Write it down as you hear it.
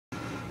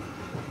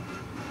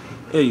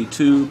Hey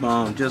YouTube,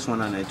 just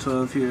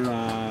 1912 here.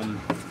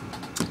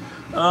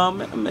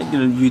 I'm making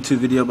a YouTube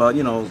video about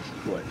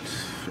what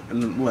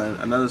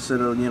another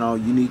set of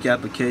unique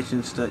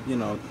applications that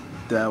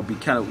that'll be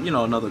kind of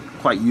another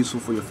quite useful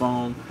for your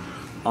phone.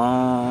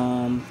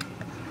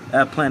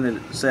 App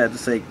Planet, sad to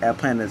say, App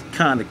Planet is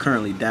kind of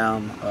currently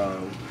down.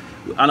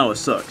 I know it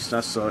sucks.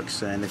 That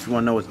sucks. And if you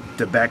want to know what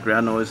the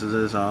background noise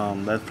is,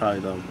 that's probably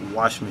the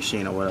washing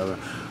machine or whatever,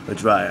 the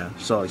dryer.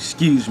 So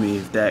excuse me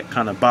if that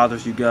kind of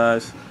bothers you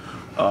guys.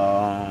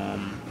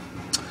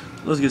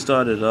 Let's get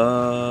started.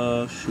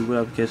 Shoot, what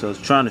application I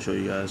was trying to show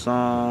you guys.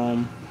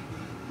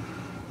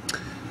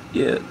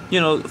 Yeah,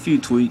 a few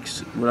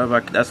tweaks,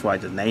 whatever. That's why I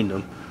just named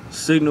them.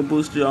 Signal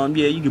booster.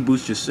 Yeah, you can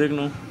boost your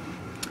signal.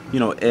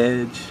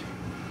 Edge.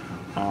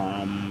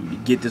 You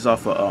get this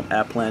off of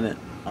App Planet.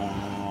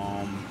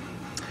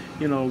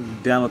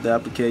 Download the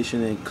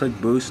application and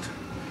click boost,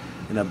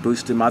 and I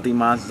boosted. I think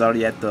mine is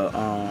already at the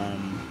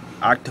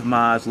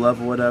optimized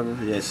level, whatever.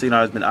 Yeah,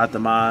 signal has been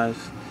optimized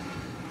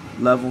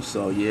level,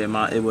 so yeah,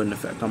 it wouldn't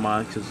affect on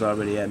mine because it's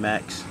already at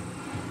max.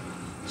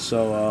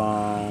 So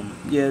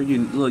yeah,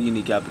 little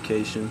unique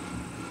application.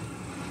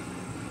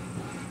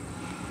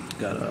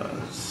 Gotta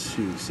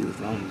see what's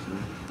wrong with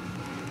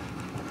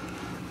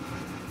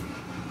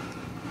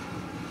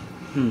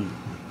me.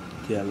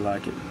 Yeah, I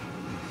like it.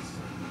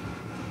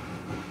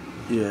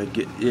 Yeah,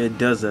 it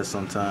does that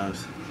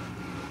sometimes.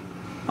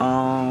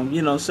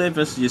 Say for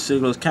instance your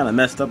signal is kind of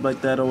messed up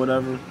like that or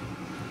whatever.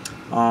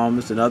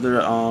 It's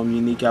another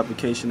unique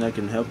application that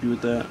can help you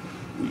with that.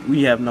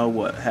 We have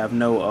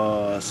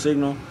no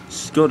signal.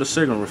 Just go to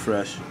signal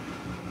refresh.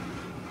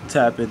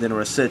 Tap it, then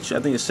reset. I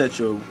think it sets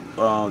your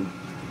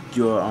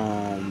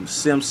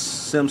SIM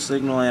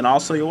signal and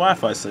also your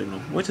Wi-Fi signal,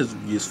 which is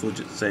useful.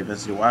 Just say for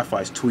instance your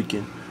Wi-Fi is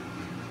tweaking.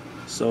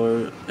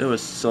 So it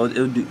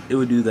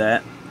would do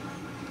that.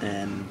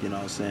 And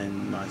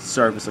my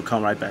service will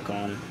come right back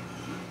on.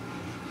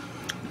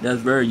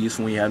 That's very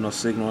useful when you have no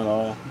signal at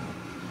all.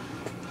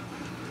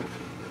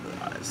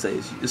 I'd say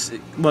it's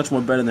much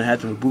more better than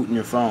having to reboot in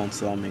your phone.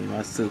 So I mean,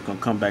 I still gonna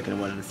come back in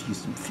a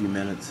few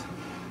minutes.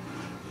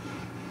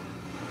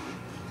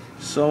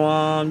 So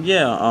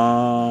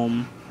yeah,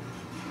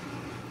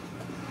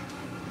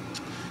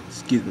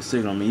 excuse me,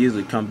 signal. I mean,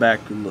 usually come back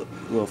a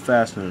little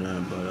faster than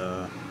that,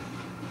 but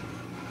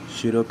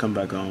shoot, it'll come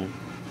back on.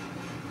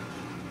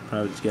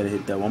 Probably just gotta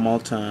hit that one more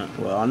time.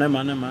 Well, never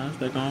mind, it's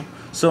back on.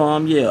 So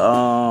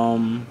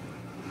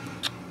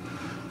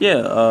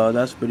yeah,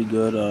 that's pretty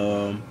good.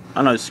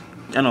 I know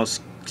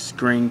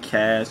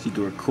screencast. You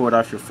can record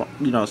off your phone.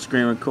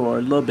 Screen record.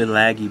 A little bit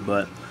laggy,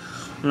 but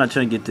I'm not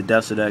trying to get to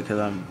depths of that because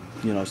I'm,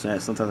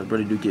 sometimes I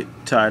really do get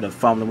tired of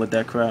fumbling with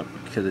that crap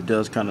because it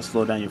does kind of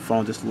slow down your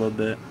phone just a little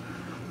bit.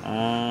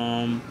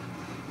 Oh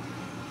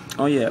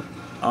yeah.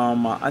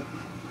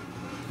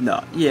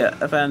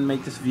 If I didn't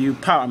make this review,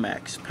 Power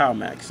Max. I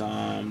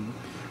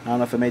don't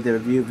know if I made the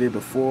review of it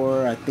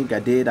before. I think I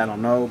did. I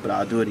don't know, but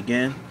I'll do it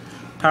again.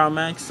 Power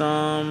Max.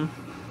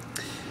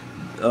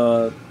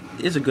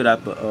 It's a good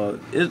app.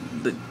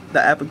 The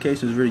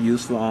application is really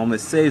useful. It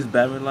saves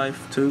battery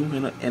life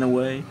too, in a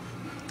way.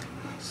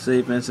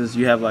 Say for instance,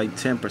 you have like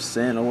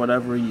 10% or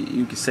whatever.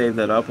 You can save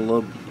that up a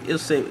little. It'll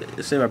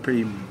save a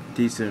pretty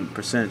decent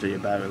percentage of your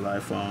battery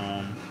life.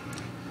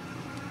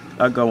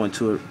 I'll go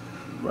into it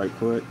right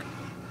quick.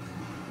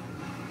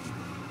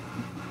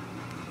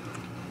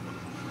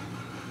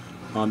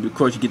 Of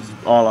course, you get this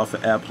all off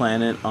of App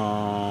Planet.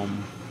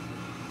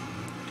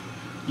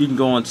 You can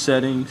go on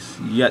settings.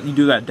 You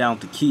do got down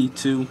to key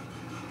too.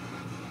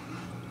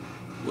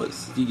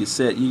 You can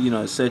set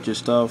set your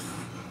stuff.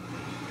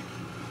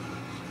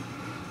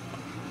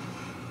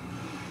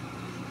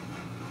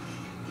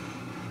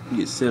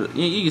 You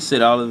can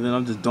set all of it.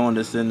 I'm just doing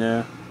this in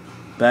there.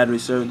 Battery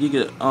service. You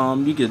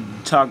can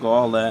toggle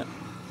all that.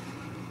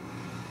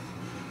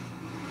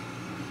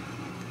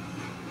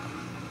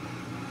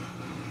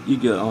 You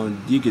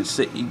can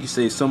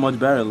save so much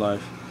battery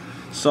life.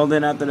 So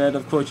then after that,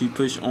 of course, you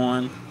push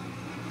on.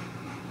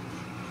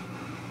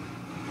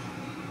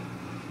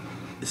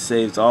 It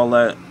saves all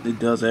that. It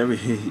does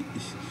everything.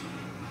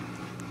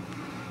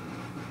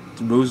 It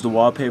removes the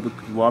wallpaper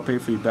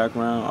for your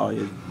background. Oh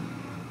yeah,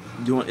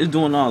 it's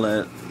doing all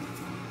that.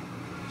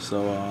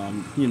 So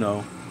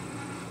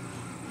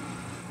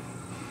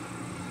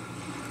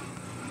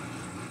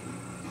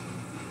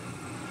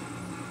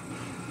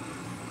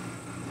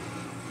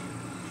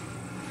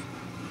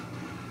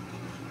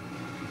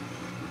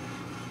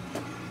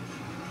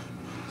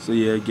So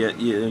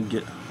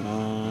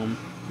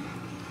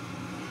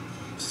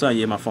so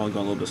yeah, my phone's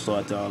going a little bit slow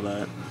after all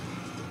that.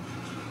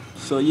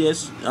 So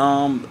yes,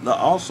 the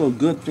also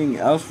good thing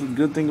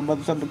about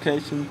this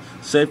application,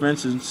 say for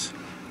instance,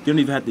 you don't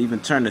even have to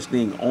turn this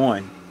thing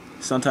on.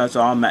 Sometimes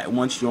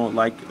once you're on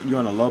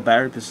a low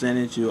battery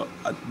percentage, you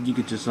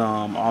could just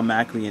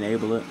automatically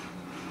enable it.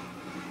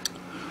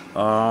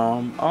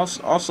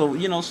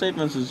 Also, say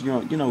for instance, you're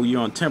on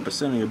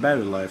 10% of your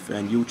battery life,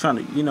 and you're trying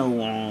to,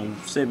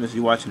 say for instance,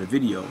 you're watching a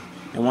video,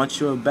 And once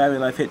your battery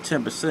life hit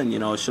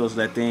 10%, it shows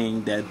that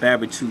thing that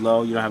battery too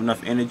low, you don't have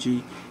enough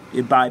energy.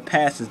 It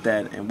bypasses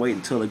that and wait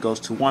until it goes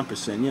to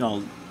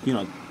 1%.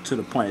 To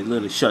the point it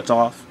literally shuts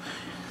off.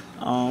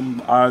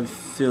 I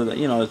feel that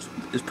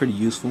it's pretty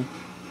useful.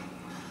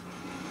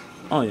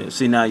 Oh yeah,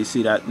 see now you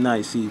see that now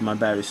you see my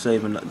battery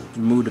saving.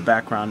 Remove the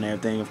background and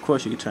everything. Of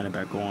course you can turn it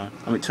back on.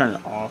 Turn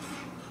it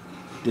off.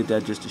 Did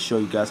that just to show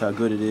you guys how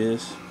good it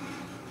is.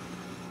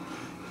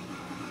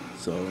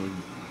 So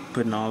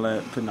putting all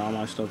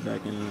my stuff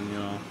back in,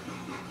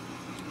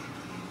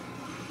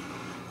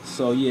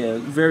 So yeah,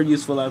 very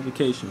useful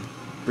application.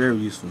 Very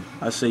useful.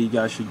 I say you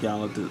guys should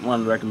download this.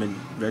 One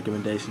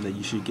recommendation that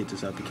you should get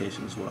this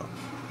application as well.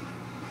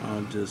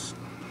 Just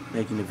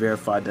making it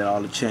verified that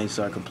all the changes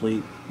are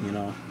complete.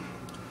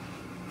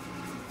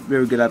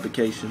 Very good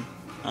application.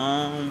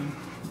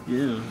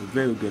 Yeah,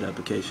 very good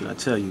application. I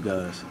tell you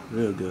guys,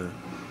 real good.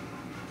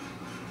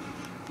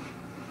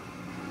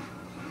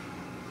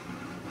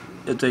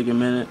 It'll take a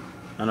minute.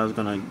 I know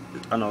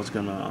it's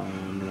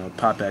gonna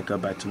pop back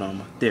to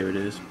normal. There it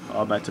is,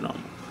 all back to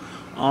normal.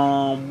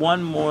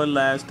 One more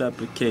last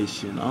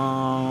application.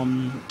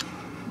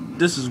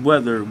 This is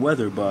weather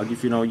bug.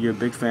 If you're a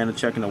big fan of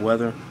checking the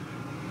weather,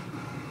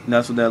 and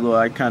that's what that little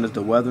icon is,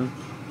 the weather.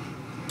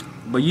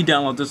 But you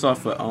download this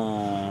off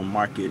of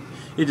Market.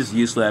 It's just a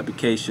useful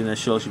application that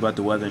shows you about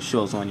the weather and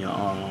shows on your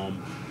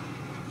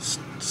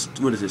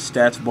what is it,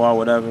 stats bar,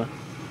 whatever.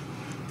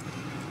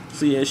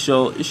 So yeah, it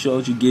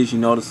shows you, gives you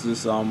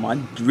notices. I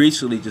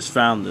recently just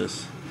found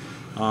this.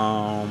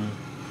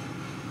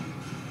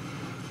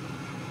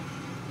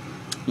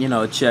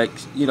 It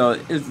checks.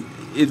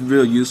 It's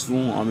real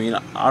useful.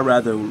 I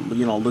rather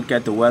look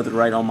at the weather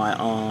right on my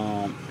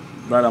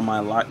right on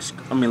my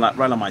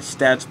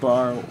stats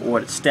bar or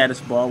the status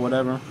bar,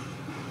 whatever.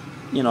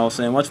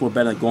 Saying much more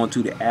better than going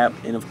to the app,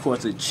 and of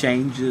course it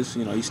changes.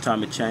 Each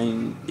time it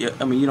changes. You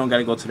don't got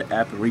to go to the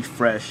app and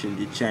refresh, and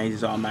it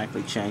changes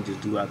automatically changes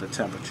throughout the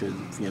temperature.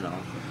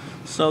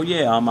 So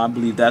yeah, I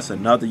believe that's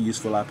another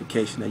useful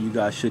application that you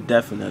guys should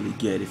definitely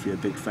get if you're a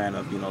big fan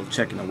of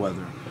checking the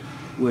weather,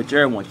 which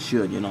everyone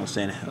should.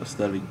 Instead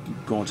of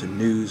going to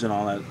news and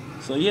all that.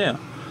 So yeah,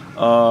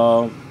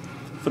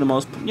 for the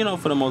most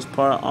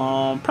part,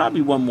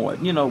 probably one more.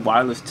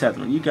 Wireless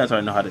tethering. You guys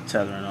already know how to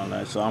tether and all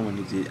that, so I don't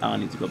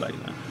need to go back to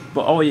that.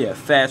 But oh yeah,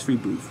 fast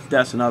reboot.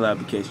 That's another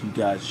application you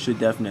guys should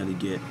definitely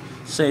get.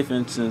 Say for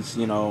instance,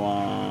 your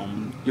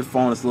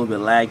phone is a little bit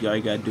laggy. All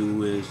you gotta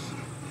do is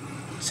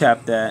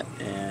tap that,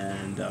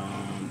 and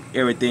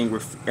everything.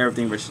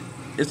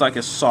 It's like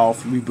a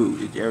soft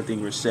reboot.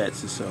 Everything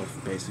resets itself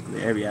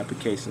basically. Every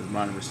application is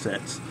running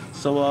resets.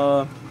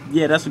 So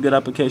yeah, that's a good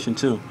application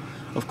too.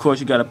 Of course,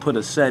 you got to put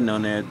a setting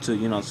on there to,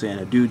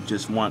 to do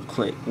just one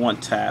click, one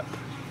tap,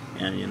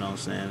 and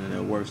and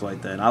it works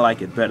like that. And I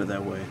like it better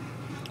that way,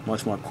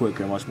 much more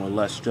quicker, much more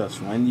less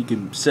stressful. And you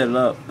can set it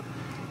up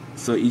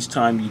so each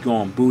time you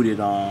go and boot it,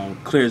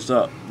 clears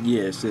up.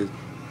 Yeah, it says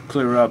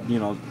clear up,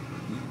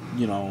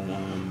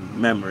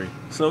 memory.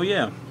 So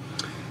yeah,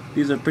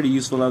 these are pretty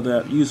useful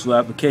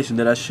applications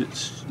that I should,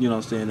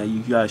 that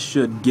you guys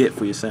should get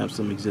for your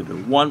Samsung Exhibit.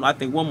 I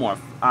think one more,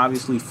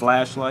 obviously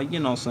flashlight.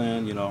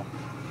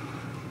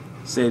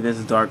 Say this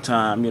is dark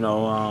time,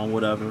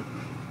 whatever.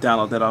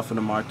 Download that off of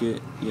the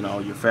Market,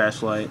 your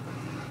flashlight.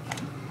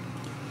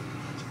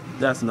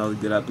 That's another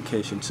good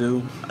application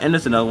too. And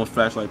there's another one,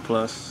 Flashlight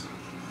Plus.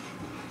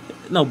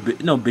 No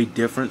big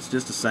difference,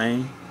 just the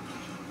same.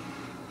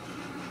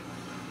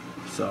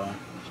 So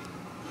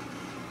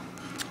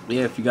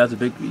yeah, if you guys are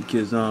big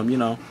kids, sometimes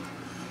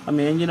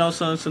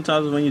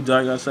when you're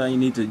dark outside, you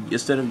need to,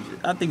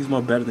 I think it's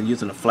more better than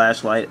using a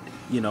flashlight,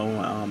 at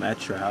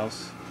your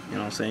house. You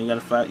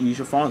gotta use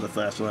your phone as a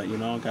flashlight.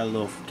 Got the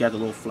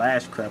little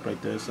flash crap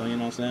right there. So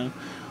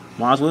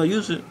might as well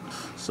use it.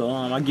 So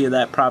I give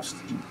that props.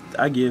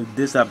 I give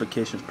this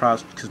application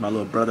props because my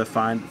little brother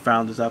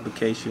found this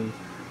application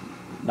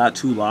not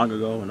too long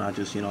ago, and I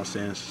just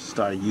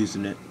started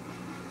using it.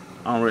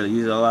 I don't really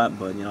use it a lot,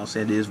 but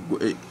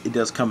it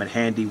does come in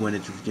handy when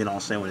it's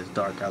when it's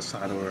dark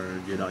outside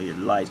or your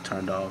lights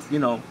turned off.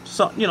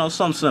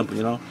 Something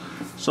simple.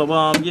 So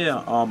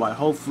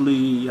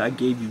hopefully I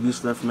gave you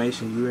useful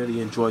information. You really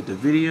enjoyed the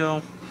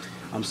video.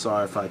 I'm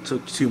sorry if I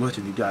took too much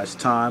of you guys'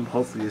 time.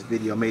 Hopefully this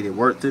video made it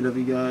worth it of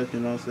you guys.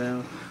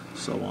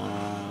 So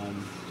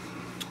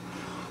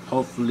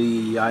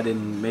hopefully I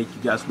didn't make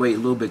you guys wait a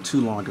little bit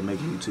too long to make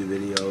YouTube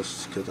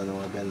videos, because I know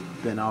I've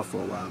been out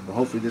for a while. But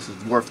hopefully this is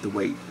worth the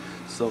wait.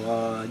 So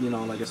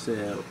like I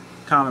said,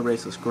 comment, rate,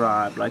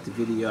 subscribe, like the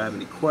video. Have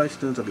any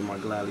questions, I'll be more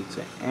gladly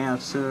to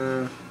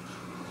answer.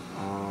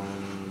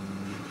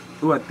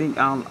 I think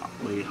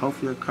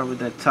hopefully I covered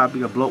that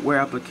topic of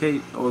bloatware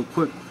application, or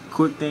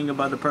quick thing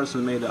about the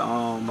person who made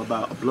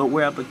about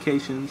bloatware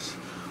applications.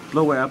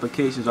 Bloatware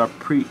applications are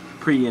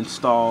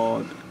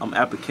pre-installed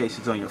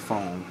applications on your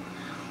phone.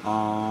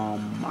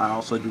 I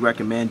also do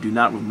recommend do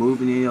not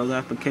remove any of those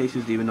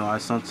applications, even though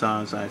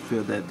sometimes I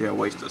feel that they're a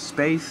waste of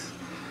space.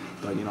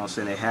 But you know what I'm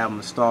saying, they have them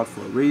installed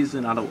for a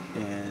reason.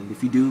 And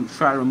if you do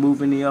try to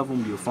remove any of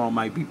them, your phone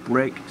might be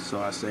brick. So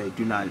I say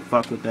do not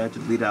fuck with that.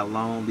 Just leave that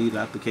alone. Leave the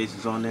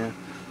applications on there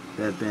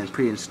that have been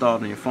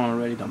pre-installed on your phone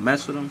already. Don't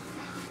mess with them.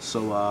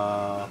 So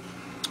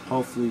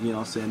hopefully, you know what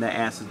I'm saying, that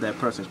answers that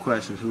person's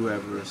question.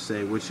 Whoever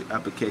say which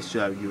application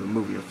should you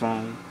remove your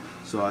phone.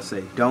 So I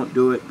say don't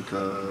do it,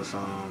 because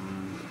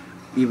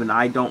even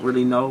I don't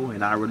really know,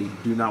 and I really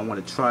do not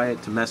want to try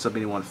it to mess up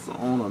anyone's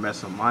phone or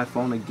mess up my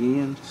phone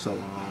again. So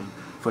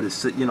for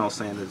the, you know what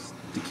I'm saying,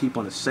 to keep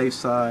on the safe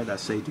side, I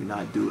say do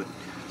not do it,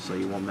 so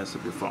you won't mess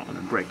up your phone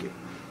and break it,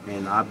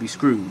 and I'll be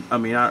screwed. I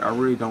mean, I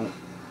really don't.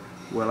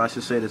 Well, I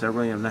should say this: I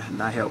really am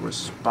not held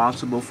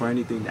responsible for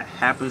anything that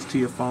happens to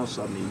your phone.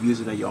 So I mean, use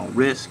it at your own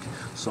risk.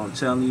 So I'm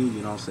telling you,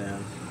 you know what I'm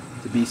saying,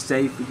 to be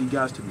safe with you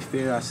guys, to be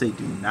fair, I say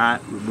do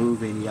not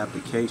remove any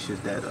applications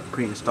that are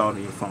pre-installed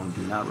on your phone.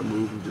 Do not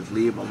remove them. Just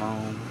leave them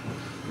alone. You know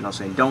what I'm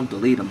saying? Don't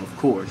delete them, of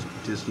course.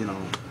 Just, you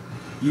know,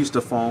 use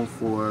the phone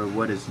for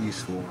what it's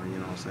used for, you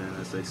know what I'm saying,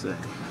 as they say.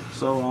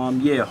 So,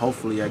 yeah,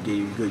 hopefully I gave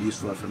you good,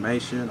 useful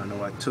information. I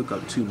know I took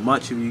up too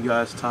much of you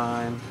guys'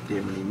 time.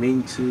 Didn't really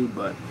mean to,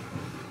 but,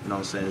 you know what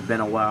I'm saying, it's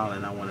been a while,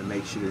 and I want to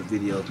make sure the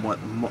videos,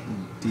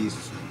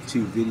 these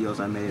 2 videos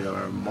I made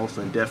are most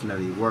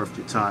definitely worth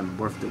your time,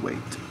 worth the wait.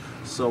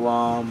 So,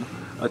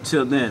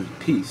 until then,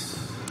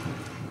 peace.